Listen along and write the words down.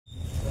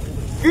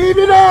Keep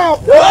it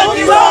up! Don't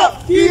give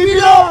up! Keep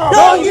it up!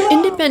 Don't give up!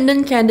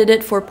 Independent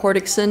candidate for Port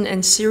Dickson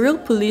and serial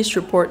police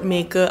report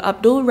maker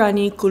Abdul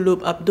Rani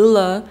Kulup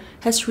Abdullah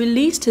has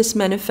released his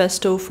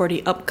manifesto for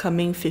the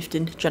upcoming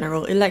 15th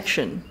general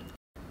election.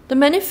 The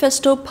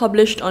manifesto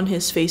published on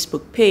his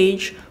Facebook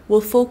page will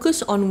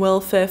focus on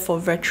welfare for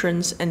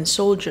veterans and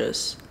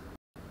soldiers.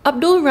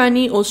 Abdul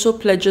Rani also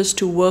pledges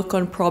to work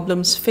on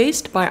problems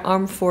faced by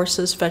armed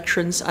forces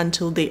veterans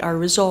until they are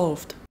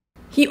resolved.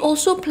 He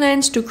also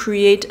plans to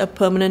create a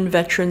permanent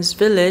veterans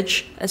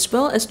village as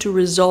well as to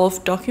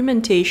resolve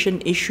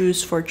documentation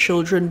issues for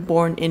children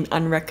born in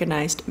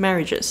unrecognized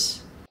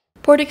marriages.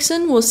 Port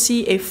Dickson will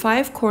see a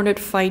five-cornered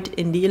fight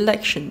in the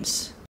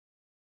elections.